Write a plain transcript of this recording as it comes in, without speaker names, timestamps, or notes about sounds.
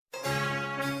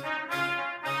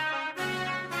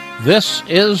This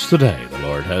is the day the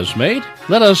Lord has made.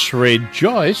 Let us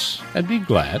rejoice and be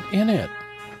glad in it.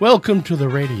 Welcome to the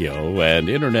radio and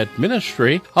internet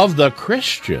ministry of the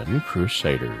Christian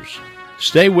Crusaders.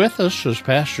 Stay with us as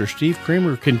Pastor Steve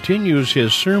Kramer continues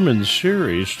his sermon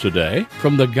series today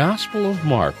from the Gospel of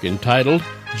Mark entitled,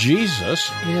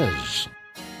 Jesus Is.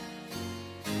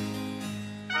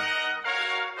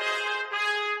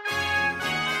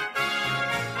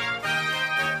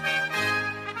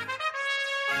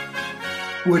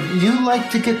 Would you like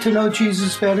to get to know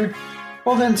Jesus better?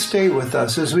 Well, then stay with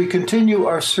us as we continue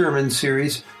our sermon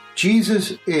series,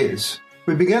 Jesus Is.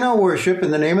 We begin our worship in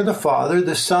the name of the Father,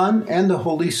 the Son, and the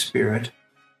Holy Spirit.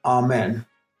 Amen.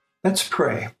 Let's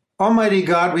pray. Almighty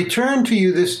God, we turn to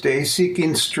you this day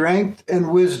seeking strength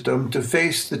and wisdom to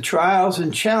face the trials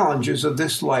and challenges of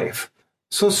this life.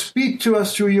 So speak to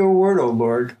us through your word, O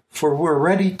Lord, for we're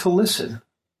ready to listen.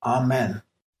 Amen.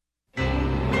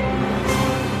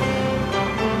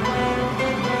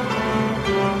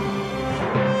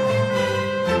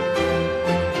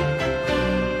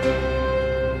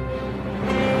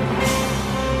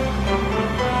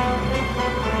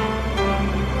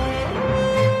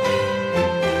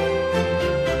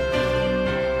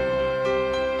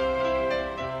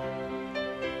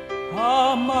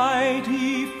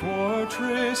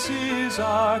 Is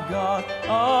our God,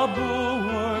 a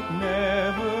bulwark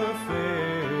never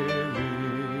failing,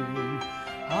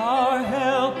 our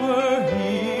helper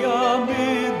he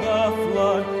amid the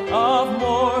flood of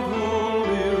mortal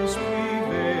ills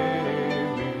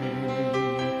prevailing.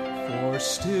 For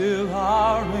still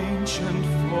our ancient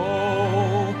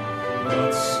flow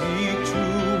doth seek to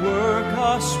work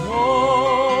us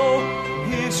woe,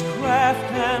 his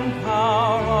craft and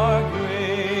power are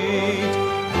great,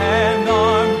 and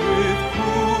armed with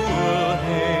cruel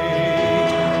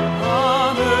hate,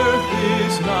 on earth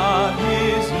is not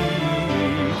his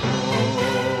equal.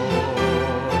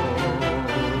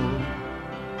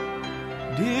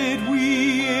 Did we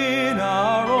in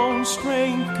our own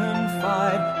strength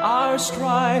confide, our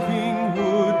striving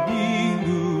would be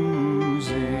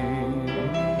losing.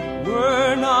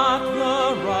 Were not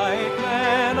the right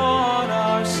man on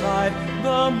our side,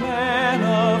 the man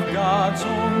of God's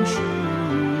own choosing.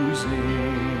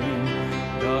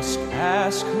 Dost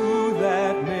ask who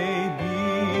that may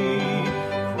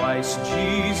be? Christ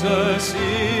Jesus,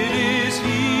 it is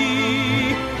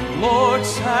he, Lord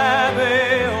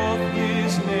Sabaoth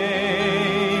his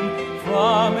name,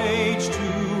 from age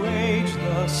to age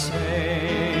the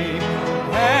same,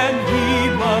 and he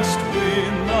must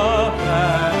win the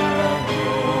battle.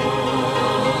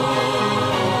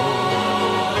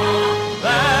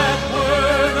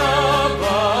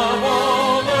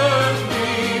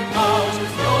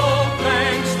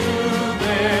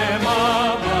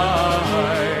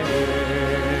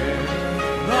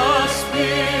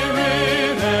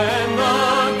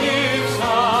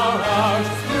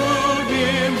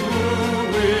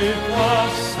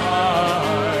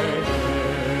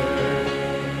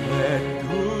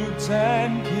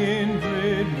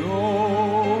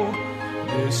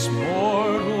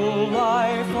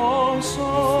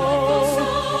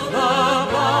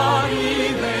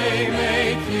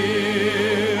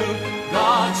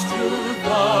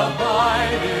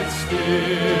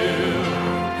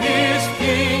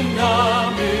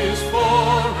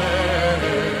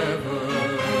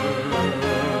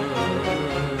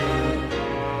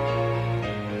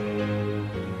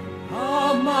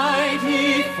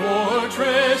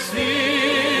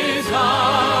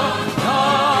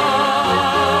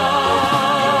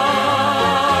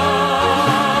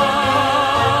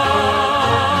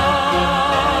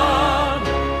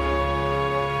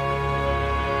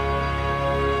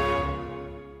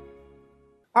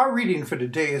 Our reading for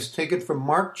today is taken from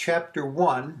Mark chapter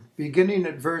 1, beginning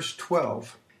at verse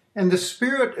 12. And the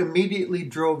Spirit immediately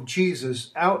drove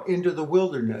Jesus out into the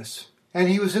wilderness, and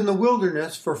he was in the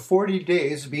wilderness for 40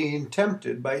 days being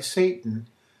tempted by Satan.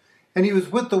 And he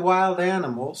was with the wild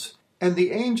animals, and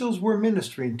the angels were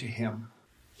ministering to him.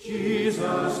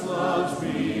 Jesus loves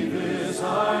me, this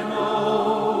I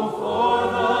know, for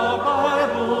the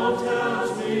Bible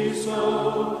tells me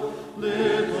so.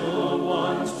 Little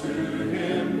ones to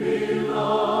him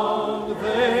belong,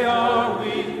 they are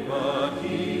weak, but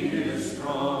he is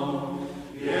strong.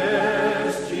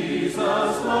 Yes, Jesus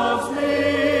loves me.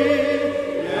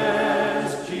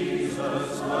 Yes,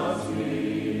 Jesus loves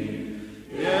me.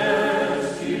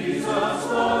 Yes, Jesus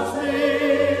loves me.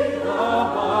 The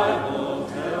Bible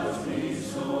tells me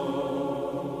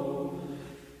so.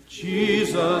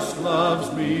 Jesus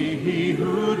loves me, he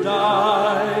who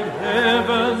died,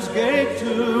 heaven's gate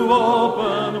to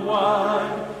open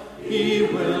wide. He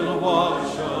will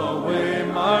wash away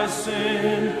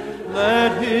sin,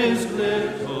 let his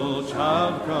little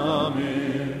child come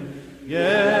in.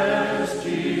 Yes,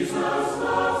 Jesus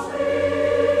loves me.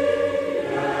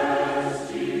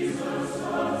 Yes, Jesus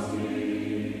loves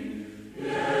me.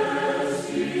 Yes,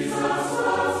 Jesus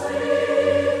loves me.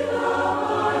 The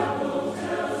Bible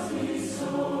tells me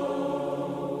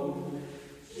so.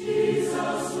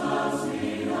 Jesus loves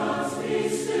me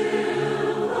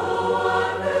still, though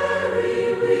I'm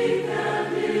very weak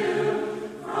and ill.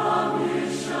 From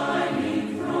his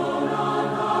shining throne on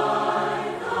high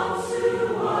comes to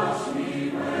watch me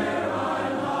where I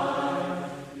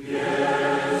lie.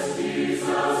 Yes,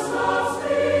 Jesus loves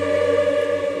me.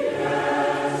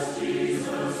 Yes,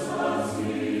 Jesus loves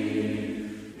me.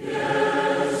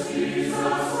 Yes, Jesus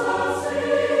loves me.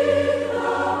 The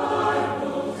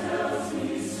Bible tells me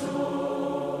so.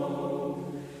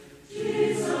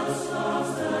 Jesus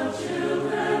loves the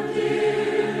children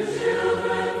dear,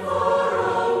 children far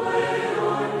away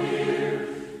or near.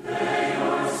 They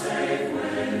are safe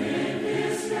when in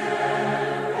his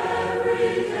care,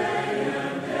 every day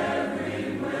and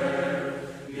everywhere.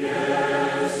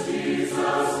 Yes,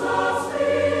 Jesus loves me.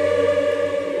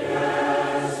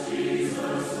 Yes,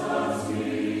 Jesus loves me.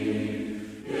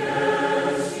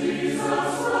 Yes,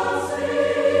 Jesus loves me.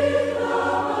 The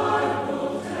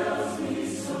Bible tells me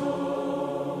so.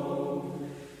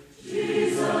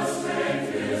 Jesus, make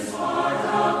this heart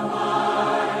of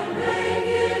mine, make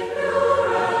it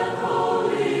pure and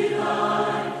holy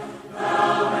thine.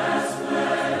 Thou hast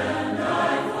bled and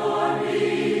died for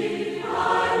me,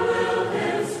 I will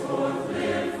henceforth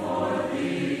live for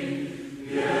thee.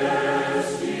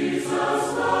 Yes, Jesus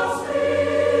loves me.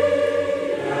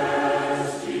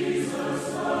 Yes,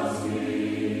 Jesus loves me.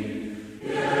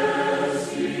 Yes,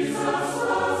 Jesus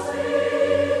loves me.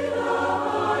 The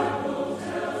Bible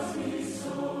tells me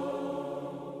so.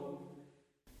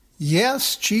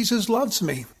 Yes, Jesus loves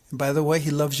me. And by the way,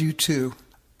 he loves you too.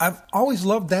 I've always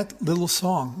loved that little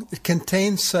song. It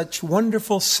contains such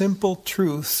wonderful, simple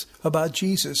truths about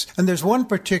Jesus. And there's one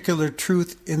particular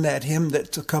truth in that hymn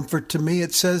that's a comfort to me.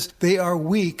 It says, they are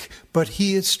weak, but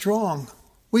he is strong.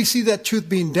 We see that truth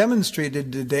being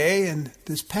demonstrated today in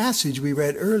this passage we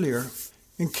read earlier.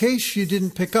 In case you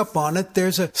didn't pick up on it,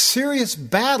 there's a serious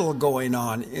battle going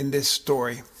on in this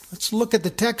story. Let's look at the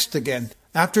text again.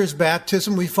 After his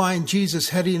baptism, we find Jesus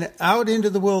heading out into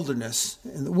the wilderness.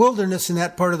 And the wilderness in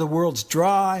that part of the world's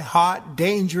dry, hot,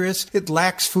 dangerous. It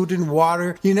lacks food and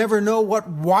water. You never know what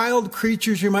wild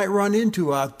creatures you might run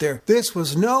into out there. This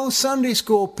was no Sunday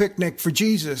school picnic for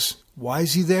Jesus. Why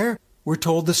is he there? We're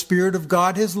told the Spirit of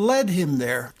God has led him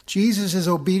there. Jesus is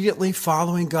obediently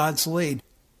following God's lead.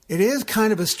 It is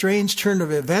kind of a strange turn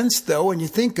of events, though, when you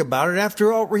think about it.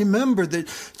 After all, remember that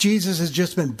Jesus has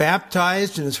just been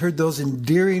baptized and has heard those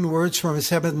endearing words from his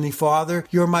heavenly Father.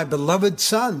 You're my beloved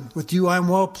Son. With you I'm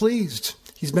well pleased.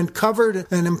 He's been covered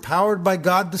and empowered by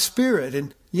God the Spirit.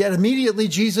 And yet immediately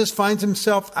Jesus finds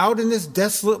himself out in this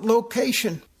desolate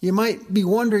location. You might be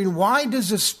wondering, why does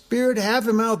the Spirit have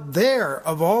him out there,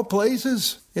 of all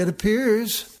places? It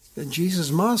appears that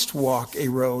Jesus must walk a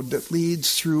road that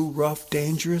leads through rough,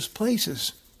 dangerous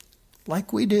places,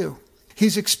 like we do.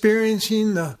 He's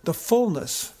experiencing the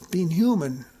fullness of being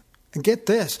human. And get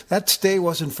this, that stay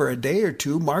wasn't for a day or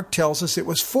two. Mark tells us it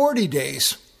was 40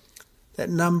 days. That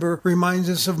number reminds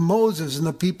us of Moses and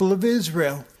the people of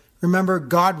Israel. Remember,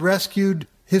 God rescued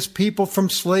his people from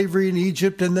slavery in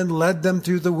Egypt and then led them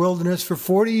through the wilderness for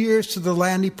 40 years to the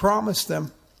land he promised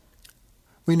them.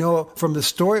 We know from the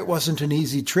story it wasn't an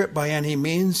easy trip by any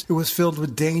means. It was filled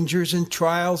with dangers and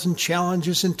trials and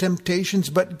challenges and temptations,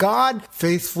 but God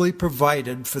faithfully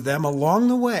provided for them along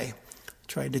the way,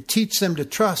 tried to teach them to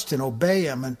trust and obey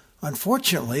him. And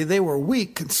unfortunately, they were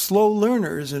weak and slow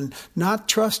learners and not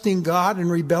trusting God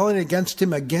and rebelling against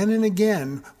him again and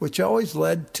again, which always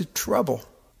led to trouble.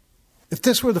 If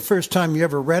this were the first time you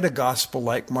ever read a gospel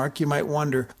like Mark, you might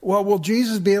wonder, well, will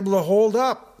Jesus be able to hold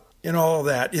up in all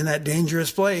that, in that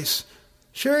dangerous place?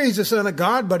 Sure, he's the Son of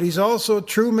God, but he's also a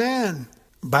true man.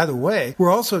 By the way, we're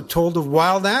also told of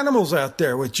wild animals out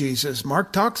there with Jesus.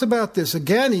 Mark talks about this.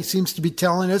 Again, he seems to be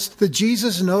telling us that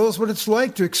Jesus knows what it's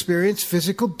like to experience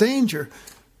physical danger.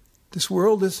 This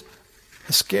world is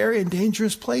a scary and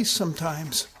dangerous place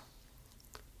sometimes.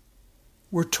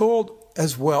 We're told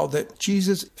as well that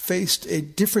Jesus faced a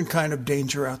different kind of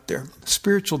danger out there,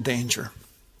 spiritual danger.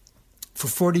 For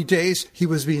 40 days, he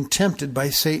was being tempted by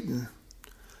Satan.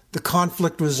 The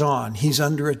conflict was on. He's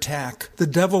under attack. The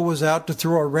devil was out to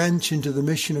throw a wrench into the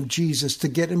mission of Jesus, to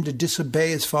get him to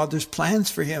disobey his Father's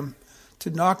plans for him, to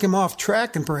knock him off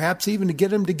track, and perhaps even to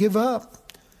get him to give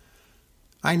up.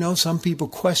 I know some people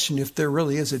question if there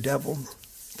really is a devil.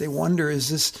 They wonder, is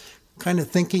this kind of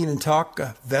thinking and talk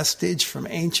a vestige from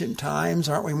ancient times?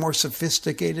 Aren't we more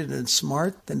sophisticated and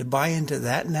smart than to buy into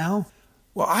that now?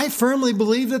 Well, I firmly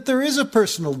believe that there is a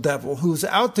personal devil who's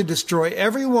out to destroy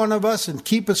every one of us and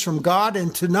keep us from God,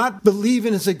 and to not believe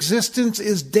in his existence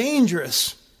is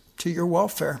dangerous to your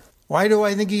welfare. Why do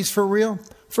I think he's for real?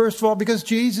 First of all, because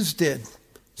Jesus did.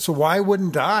 So why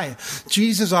wouldn't I?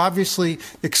 Jesus obviously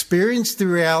experienced the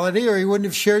reality, or he wouldn't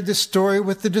have shared this story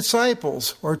with the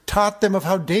disciples or taught them of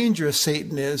how dangerous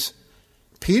Satan is.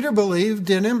 Peter believed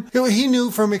in him. He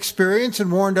knew from experience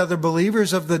and warned other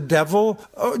believers of the devil,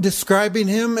 describing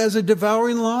him as a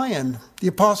devouring lion. The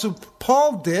Apostle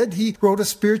Paul did. He wrote of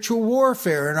spiritual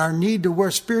warfare and our need to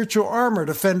wear spiritual armor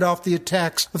to fend off the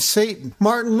attacks of Satan.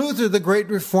 Martin Luther, the great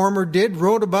reformer,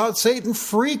 wrote about Satan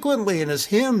frequently in his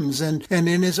hymns and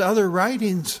in his other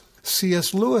writings.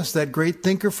 C.S. Lewis, that great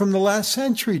thinker from the last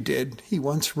century, did. He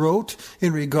once wrote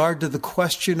in regard to the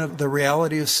question of the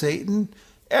reality of Satan,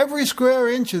 "Every square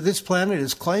inch of this planet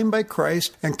is claimed by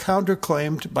Christ and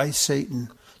counterclaimed by Satan."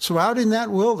 So out in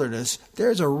that wilderness,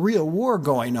 there's a real war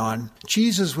going on.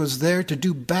 Jesus was there to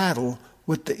do battle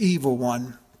with the evil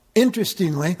one.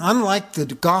 Interestingly, unlike the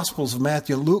Gospels of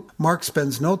Matthew and Luke, Mark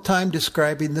spends no time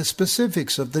describing the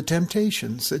specifics of the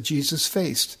temptations that Jesus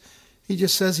faced. He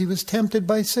just says he was tempted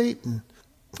by Satan.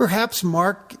 Perhaps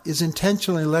Mark is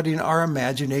intentionally letting our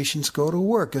imaginations go to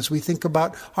work as we think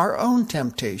about our own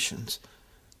temptations.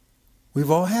 We've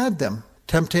all had them.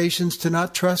 Temptations to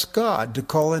not trust God, to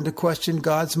call into question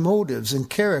God's motives and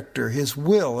character, his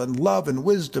will and love and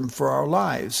wisdom for our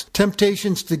lives.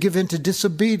 Temptations to give in to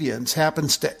disobedience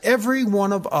happens to every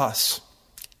one of us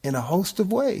in a host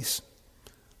of ways.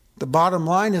 The bottom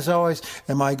line is always,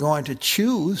 am I going to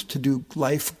choose to do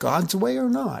life God's way or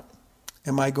not?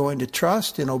 Am I going to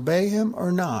trust and obey him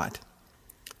or not?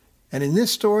 And in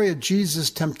this story of Jesus'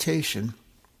 temptation,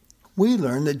 we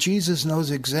learn that Jesus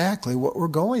knows exactly what we're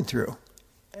going through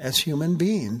as human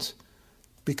beings,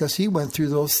 because he went through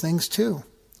those things too.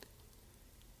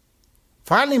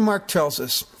 Finally, Mark tells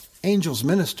us angels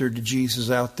ministered to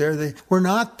Jesus out there. They were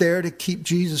not there to keep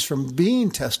Jesus from being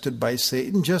tested by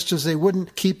Satan, just as they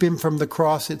wouldn't keep him from the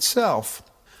cross itself.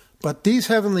 But these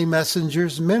heavenly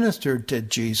messengers ministered to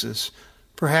Jesus,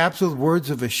 perhaps with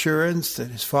words of assurance that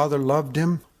his Father loved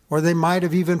him, or they might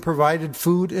have even provided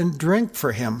food and drink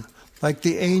for him, like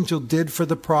the angel did for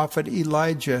the prophet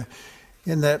Elijah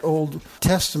in that Old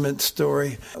Testament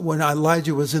story when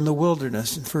Elijah was in the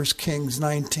wilderness in 1 Kings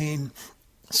 19.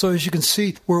 So as you can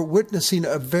see, we're witnessing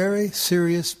a very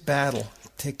serious battle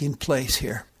taking place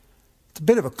here. It's a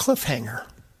bit of a cliffhanger.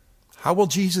 How will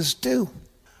Jesus do?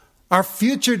 Our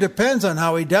future depends on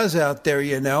how he does out there,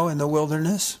 in the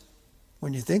wilderness,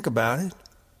 when you think about it.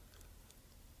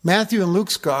 Matthew and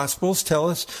Luke's Gospels tell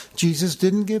us Jesus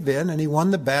didn't give in and he won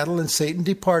the battle and Satan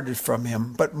departed from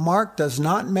him. But Mark does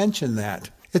not mention that.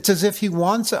 It's as if he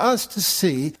wants us to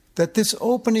see that this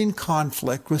opening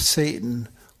conflict with Satan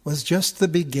was just the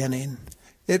beginning.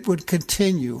 It would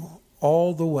continue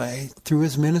all the way through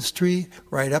his ministry,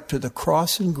 right up to the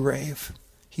cross and grave.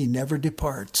 He never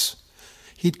departs.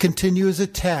 He'd continue his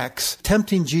attacks,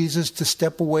 tempting Jesus to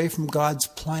step away from God's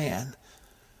plan.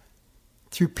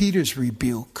 Through Peter's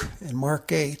rebuke in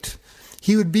Mark 8.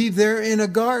 He would be there in a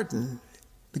garden,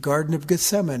 the Garden of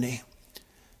Gethsemane.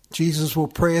 Jesus will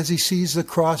pray as he sees the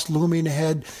cross looming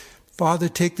ahead, "Father,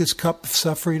 take this cup of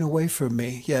suffering away from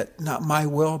me, yet not my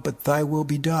will, but thy will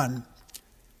be done."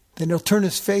 Then he'll turn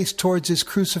his face towards his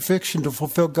crucifixion to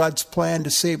fulfill God's plan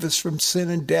to save us from sin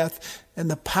and death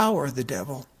and the power of the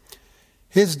devil.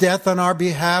 His death on our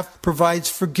behalf provides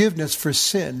forgiveness for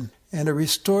sin and a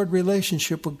restored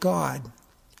relationship with God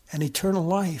and eternal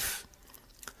life.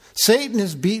 Satan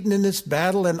is beaten in this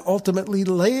battle and ultimately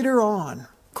later on,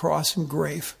 cross and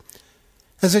grave.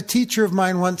 As a teacher of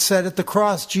mine once said, at the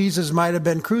cross, Jesus might have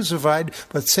been crucified,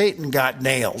 but Satan got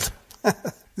nailed.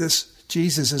 This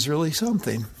Jesus is really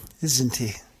something, isn't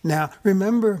he? Now,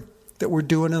 remember that we're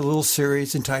doing a little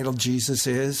series entitled Jesus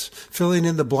Is, filling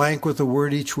in the blank with a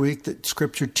word each week that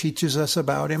Scripture teaches us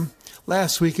about him.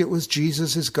 Last week it was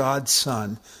Jesus is God's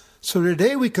Son. So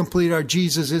today we complete our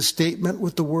Jesus is statement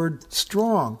with the word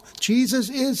strong. Jesus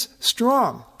is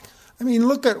strong. I mean,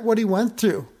 look at what he went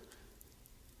through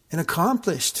and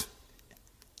accomplished.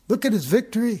 Look at his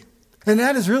victory. And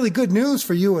that is really good news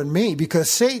for you and me, because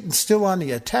Satan's still on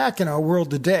the attack in our world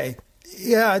today.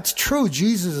 Yeah, it's true,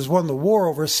 Jesus has won the war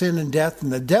over sin and death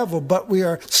and the devil, but we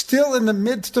are still in the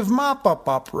midst of mop-up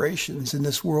operations in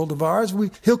this world of ours.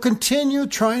 He'll continue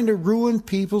trying to ruin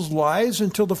people's lives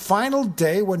until the final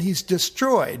day when he's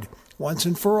destroyed once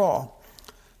and for all.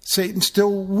 Satan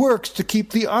still works to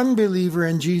keep the unbeliever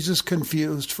in Jesus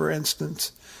confused, for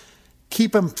instance.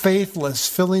 Keep them faithless,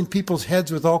 filling people's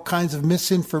heads with all kinds of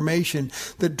misinformation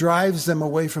that drives them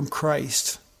away from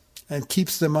Christ and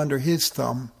keeps them under his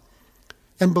thumb.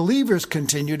 And believers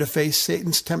continue to face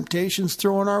Satan's temptations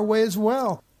thrown our way as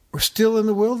well. We're still in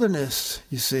the wilderness,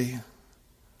 you see,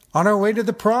 on our way to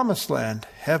the promised land,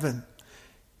 heaven.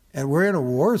 And we're in a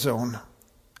war zone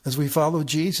as we follow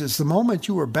Jesus. The moment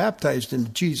you were baptized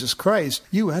into Jesus Christ,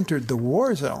 you entered the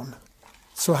war zone.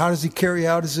 So how does he carry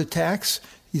out his attacks?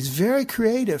 He's very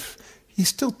creative. He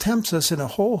still tempts us in a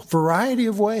whole variety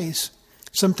of ways.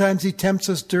 Sometimes he tempts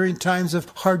us during times of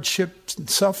hardship and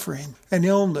suffering, an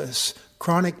illness,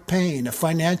 chronic pain, a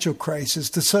financial crisis,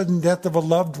 the sudden death of a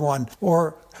loved one,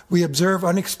 or we observe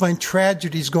unexplained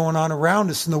tragedies going on around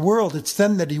us in the world. It's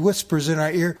then that he whispers in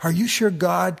our ear, "Are you sure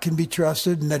God can be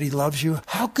trusted and that he loves you?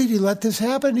 How could he let this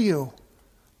happen to you?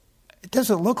 It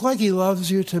doesn't look like he loves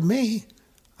you to me.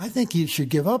 I think you should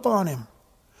give up on him."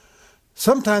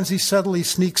 Sometimes he subtly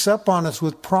sneaks up on us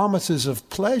with promises of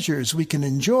pleasures we can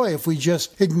enjoy if we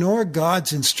just ignore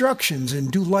God's instructions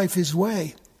and do life his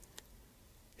way.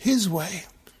 His way.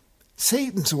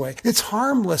 Satan's way. It's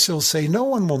harmless, he'll say. No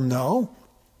one will know.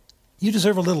 You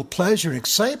deserve a little pleasure and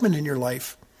excitement in your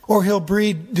life. Or he'll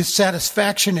breed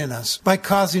dissatisfaction in us by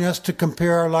causing us to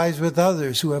compare our lives with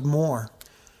others who have more,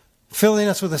 filling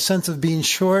us with a sense of being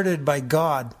shorted by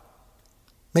God,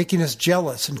 making us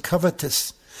jealous and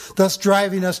covetous, thus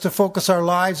driving us to focus our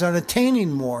lives on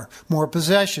attaining more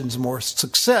possessions, more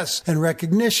success and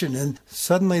recognition. And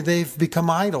suddenly they've become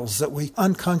idols that we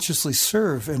unconsciously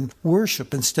serve and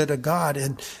worship instead of God.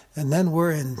 And then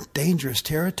we're in dangerous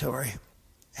territory.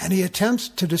 And he attempts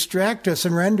to distract us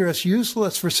and render us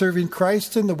useless for serving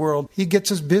Christ in the world. He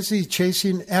gets us busy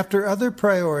chasing after other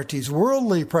priorities,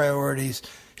 worldly priorities.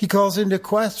 He calls into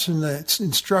question the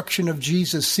instruction of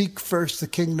Jesus, seek first the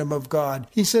kingdom of God.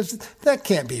 He says, that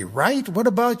can't be right. What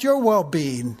about your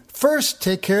well-being? First,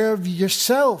 take care of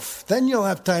yourself. Then you'll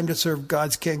have time to serve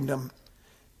God's kingdom.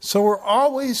 So we're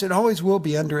always and always will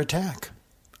be under attack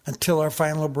until our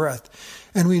final breath.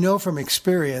 And we know from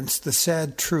experience the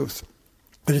sad truth.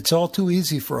 But it's all too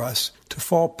easy for us to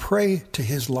fall prey to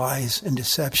his lies and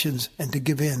deceptions and to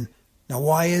give in. Now,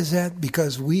 why is that?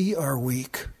 Because we are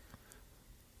weak.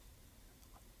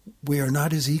 We are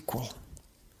not his equal.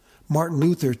 Martin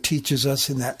Luther teaches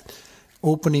us in that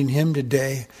opening hymn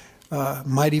today,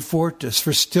 Mighty Fortress,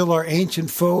 for still our ancient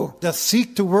foe doth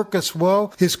seek to work us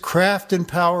woe. His craft and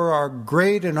power are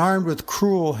great, and armed with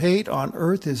cruel hate on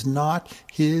earth is not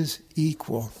his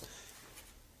equal.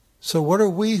 So what are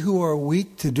we who are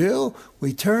weak to do?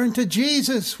 We turn to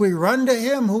Jesus. We run to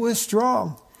him who is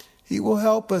strong. He will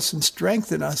help us and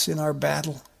strengthen us in our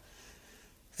battle.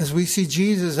 As we see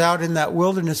Jesus out in that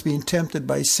wilderness being tempted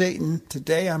by Satan,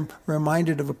 today I'm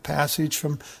reminded of a passage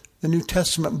from the New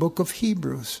Testament book of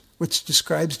Hebrews, which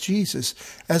describes Jesus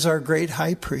as our great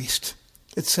high priest.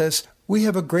 It says, "We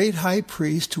have a great high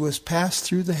priest who has passed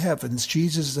through the heavens,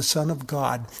 Jesus the Son of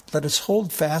God. Let us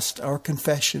hold fast our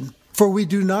confession. For we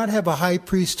do not have a high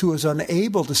priest who is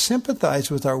unable to sympathize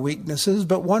with our weaknesses,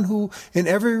 but one who in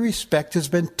every respect has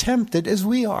been tempted as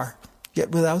we are,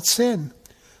 yet without sin.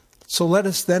 So let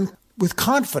us then with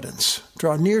confidence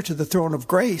draw near to the throne of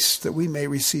grace, that we may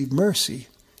receive mercy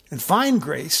and find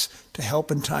grace to help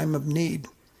in time of need."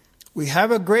 We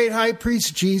have a great high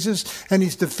priest, Jesus, and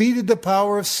he's defeated the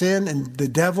power of sin and the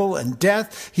devil and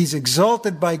death. He's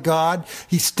exalted by God.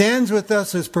 He stands with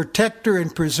us as protector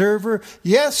and preserver.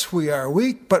 Yes, we are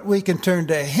weak, but we can turn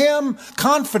to him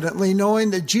confidently,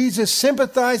 knowing that Jesus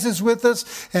sympathizes with us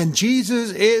and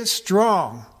Jesus is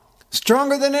strong,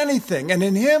 stronger than anything. And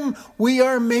in him, we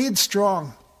are made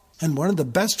strong. And one of the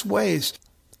best ways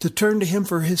to turn to him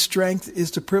for his strength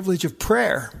is the privilege of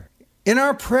prayer. In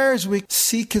our prayers, we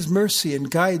seek his mercy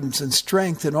and guidance and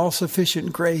strength and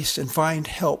all-sufficient grace and find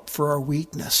help for our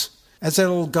weakness. As that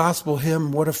old gospel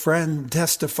hymn, What a Friend,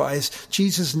 testifies,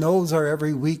 Jesus knows our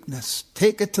every weakness.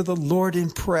 Take it to the Lord in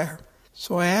prayer.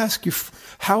 So I ask you,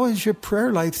 how is your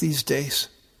prayer life these days?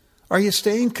 Are you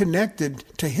staying connected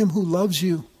to him who loves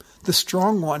you, the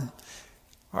strong one?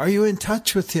 Are you in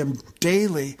touch with him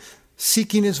daily,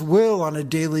 seeking his will on a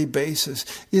daily basis?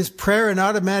 Is prayer an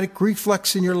automatic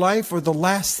reflex in your life, or the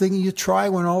last thing you try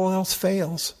when all else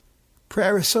fails?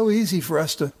 Prayer is so easy for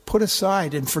us to put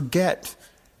aside and forget.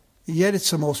 Yet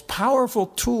it's the most powerful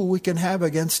tool we can have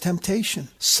against temptation.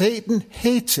 Satan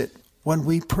hates it when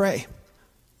we pray.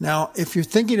 Now, if you're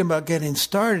thinking about getting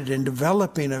started and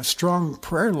developing a strong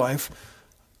prayer life,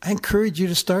 I encourage you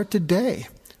to start today.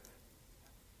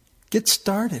 Get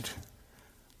started.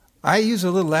 I use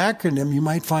a little acronym you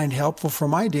might find helpful for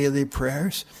my daily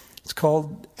prayers. It's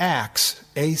called ACTS,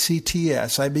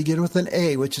 A-C-T-S. I begin with an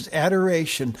A, which is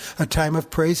adoration, a time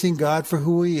of praising God for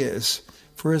who He is,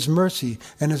 for His mercy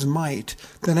and His might.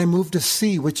 Then I move to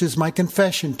C, which is my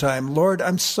confession time. Lord,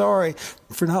 I'm sorry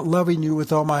for not loving You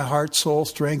with all my heart, soul,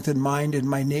 strength, and mind, and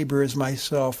my neighbor as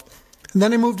myself. And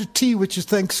then I move to T, which is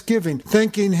thanksgiving,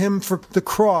 thanking Him for the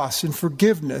cross and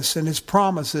forgiveness and His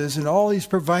promises and all He's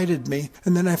provided me.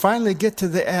 And then I finally get to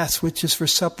the S, which is for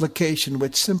supplication,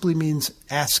 which simply means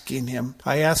asking Him.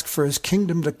 I ask for His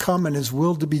kingdom to come and His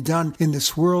will to be done in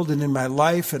this world and in my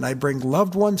life. And I bring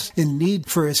loved ones in need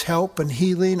for His help and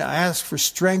healing. I ask for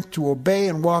strength to obey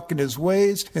and walk in His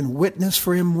ways and witness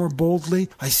for Him more boldly.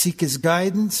 I seek His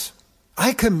guidance.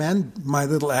 I commend my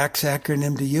little ACTS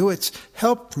acronym to you. It's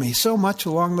helped me so much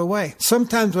along the way.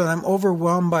 Sometimes when I'm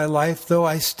overwhelmed by life, though,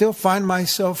 I still find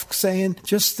myself saying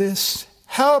just this,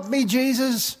 help me,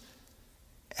 Jesus.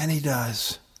 And He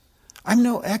does. I'm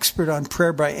no expert on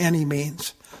prayer by any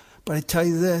means, but I tell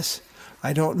you this,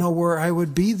 I don't know where I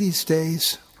would be these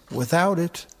days without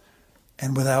it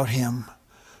and without Him.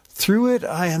 Through it,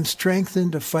 I am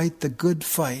strengthened to fight the good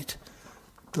fight.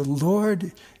 The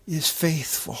Lord is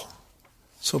faithful.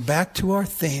 So back to our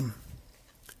theme.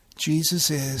 Jesus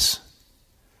is.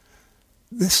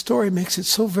 This story makes it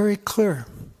so very clear.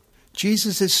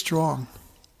 Jesus is strong.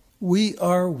 We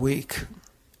are weak.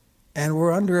 And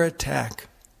we're under attack.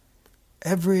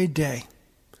 Every day.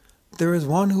 There is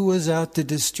one who is out to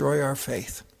destroy our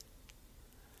faith.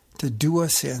 To do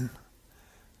us in.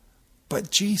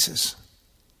 But Jesus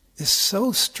is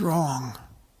so strong.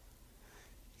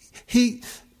 He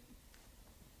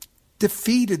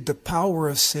defeated the power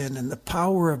of sin and the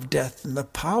power of death and the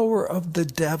power of the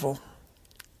devil.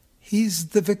 He's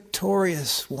the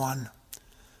victorious one.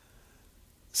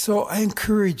 So I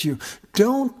encourage you,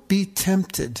 don't be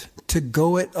tempted to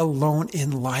go it alone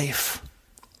in life.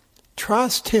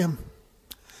 Trust Him.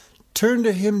 Turn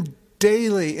to Him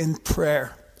daily in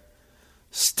prayer.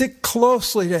 Stick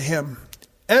closely to Him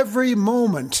every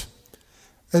moment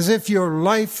as if your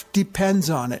life depends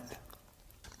on it.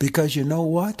 Because you know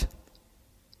what?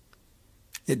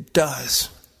 It does.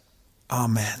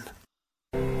 Amen.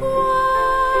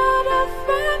 What a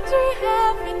friend we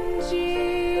have in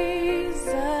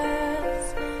Jesus,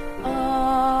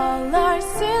 all our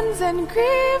sins and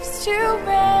griefs to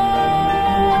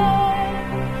bear.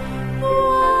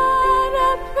 What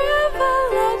a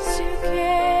privilege to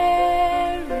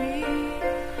carry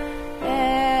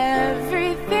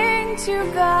everything to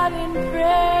God in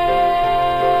prayer.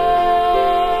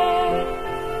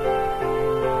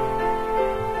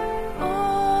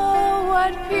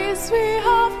 We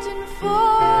often forfeit.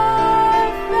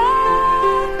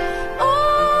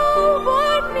 Oh,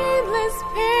 what needless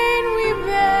pain we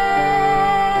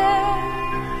bear.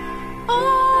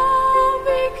 Oh,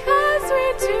 because we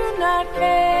do not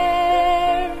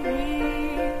carry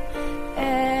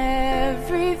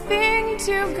everything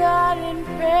to God in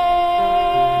prayer.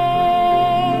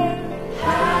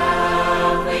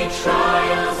 Have we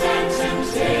trials and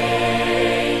temptations?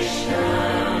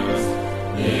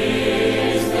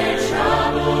 Is there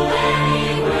trouble any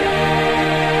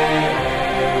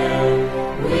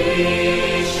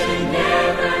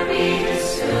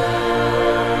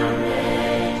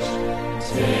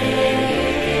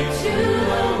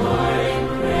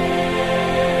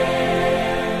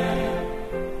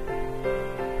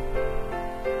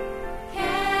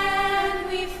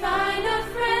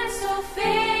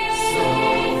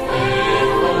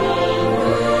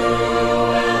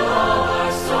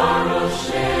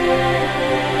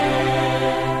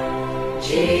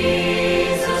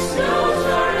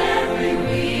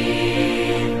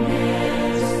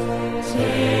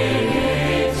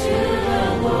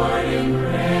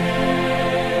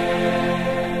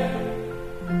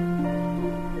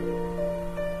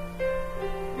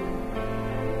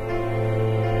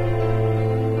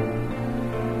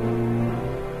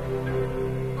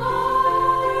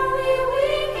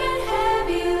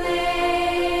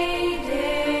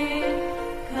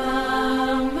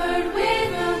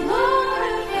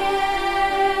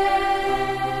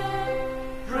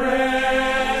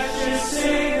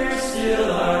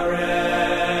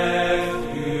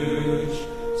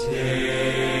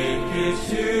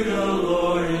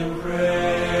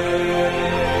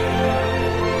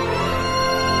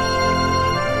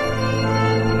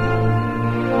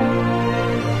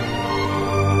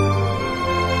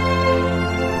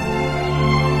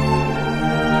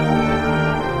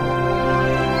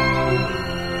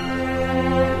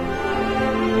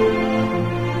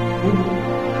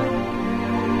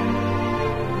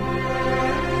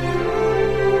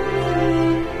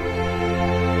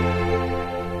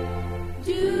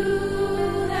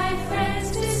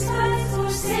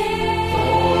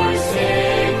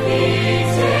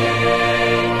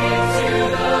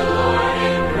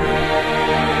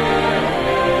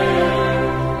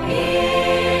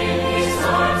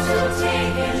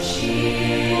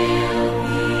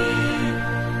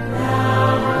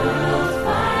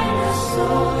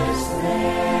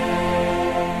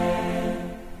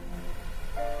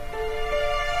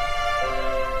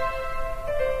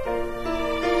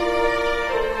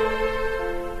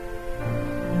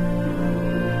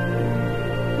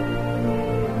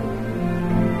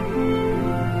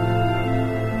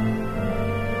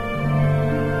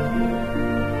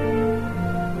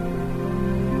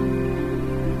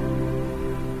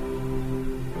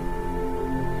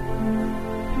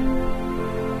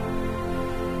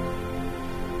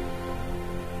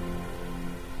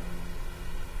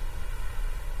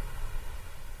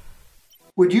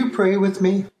Would you pray with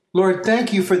me? Lord,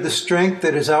 thank you for the strength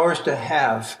that is ours to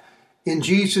have in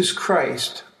Jesus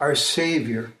Christ, our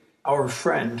Savior, our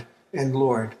friend, and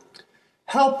Lord.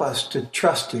 Help us to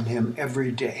trust in him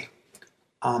every day.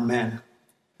 Amen.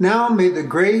 Now may the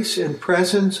grace and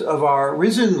presence of our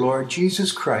risen Lord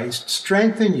Jesus Christ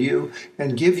strengthen you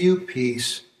and give you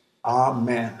peace.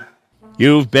 Amen.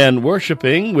 You've been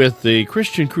worshiping with the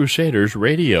Christian Crusaders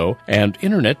radio and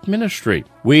internet ministry.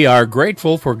 We are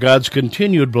grateful for God's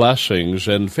continued blessings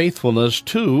and faithfulness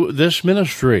to this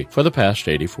ministry for the past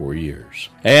 84 years.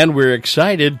 And we're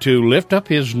excited to lift up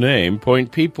his name,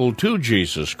 point people to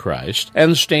Jesus Christ,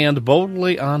 and stand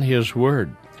boldly on his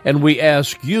word. And we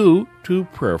ask you to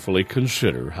prayerfully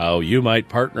consider how you might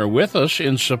partner with us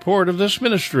in support of this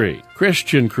ministry.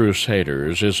 Christian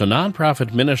Crusaders is a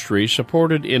nonprofit ministry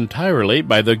supported entirely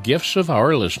by the gifts of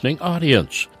our listening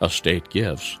audience. Estate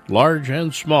gifts, large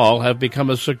and small, have become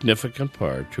a significant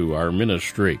part to our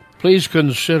ministry. Please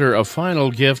consider a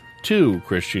final gift to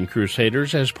Christian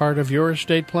Crusaders as part of your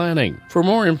estate planning. For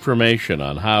more information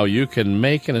on how you can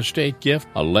make an estate gift,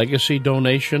 a legacy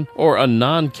donation, or a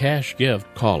non-cash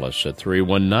gift, call us at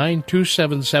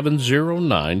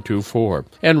 319-277-0924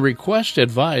 and request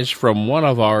advice from one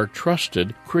of our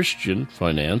trusted Christian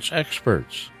finance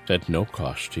experts at no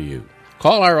cost to you.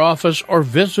 Call our office or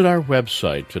visit our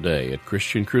website today at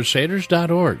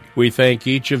ChristianCrusaders.org. We thank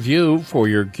each of you for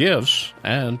your gifts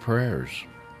and prayers.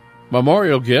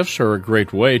 Memorial gifts are a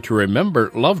great way to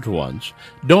remember loved ones.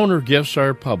 Donor gifts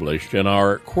are published in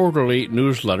our quarterly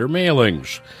newsletter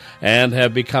mailings and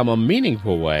have become a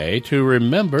meaningful way to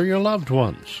remember your loved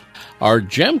ones. Our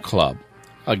Gem Club,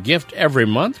 a gift every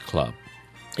month club,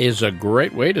 is a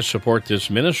great way to support this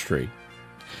ministry.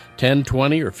 $10,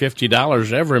 $20, or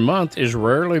 $50 every month is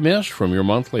rarely missed from your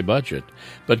monthly budget,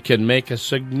 but can make a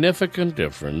significant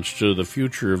difference to the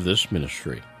future of this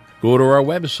ministry. Go to our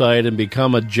website and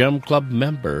become a Gem Club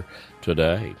member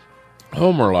today.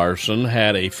 Homer Larson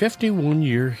had a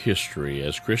 51-year history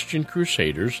as Christian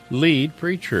Crusaders' lead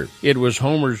preacher. It was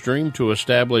Homer's dream to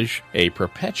establish a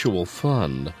perpetual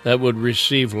fund that would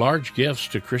receive large gifts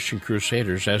to Christian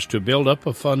Crusaders as to build up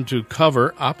a fund to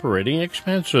cover operating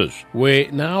expenses. We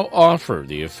now offer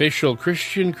the official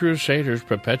Christian Crusaders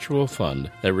Perpetual Fund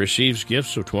that receives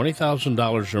gifts of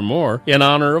 $20,000 or more in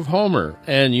honor of Homer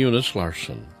and Eunice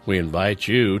Larson. We invite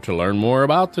you to learn more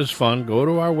about this fund. Go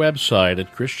to our website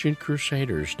at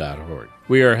ChristianCrusaders.org.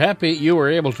 We are happy you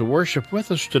were able to worship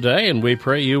with us today, and we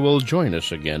pray you will join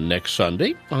us again next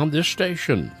Sunday on this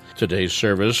station. Today's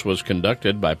service was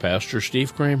conducted by Pastor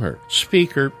Steve Kramer,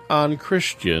 speaker on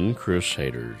Christian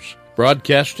Crusaders,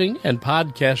 broadcasting and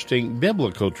podcasting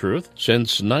biblical truth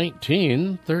since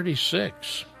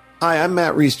 1936. Hi, I'm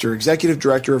Matt Reister, Executive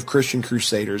Director of Christian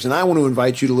Crusaders, and I want to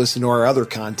invite you to listen to our other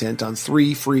content on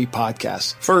 3 free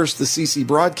podcasts. First, the CC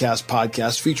Broadcast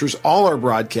podcast features all our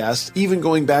broadcasts, even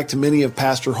going back to many of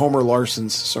Pastor Homer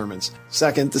Larson's sermons.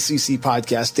 Second, the CC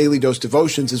Podcast Daily Dose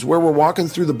Devotions is where we're walking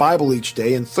through the Bible each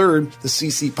day. And third, the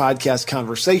CC Podcast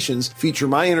Conversations feature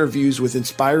my interviews with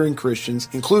inspiring Christians,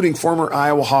 including former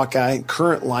Iowa Hawkeye and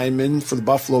current lineman for the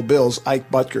Buffalo Bills,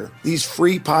 Ike Butker. These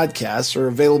free podcasts are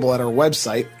available at our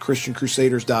website,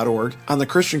 ChristianCrusaders.org, on the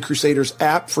Christian Crusaders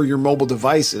app for your mobile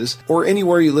devices, or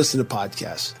anywhere you listen to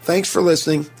podcasts. Thanks for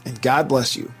listening, and God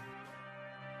bless you.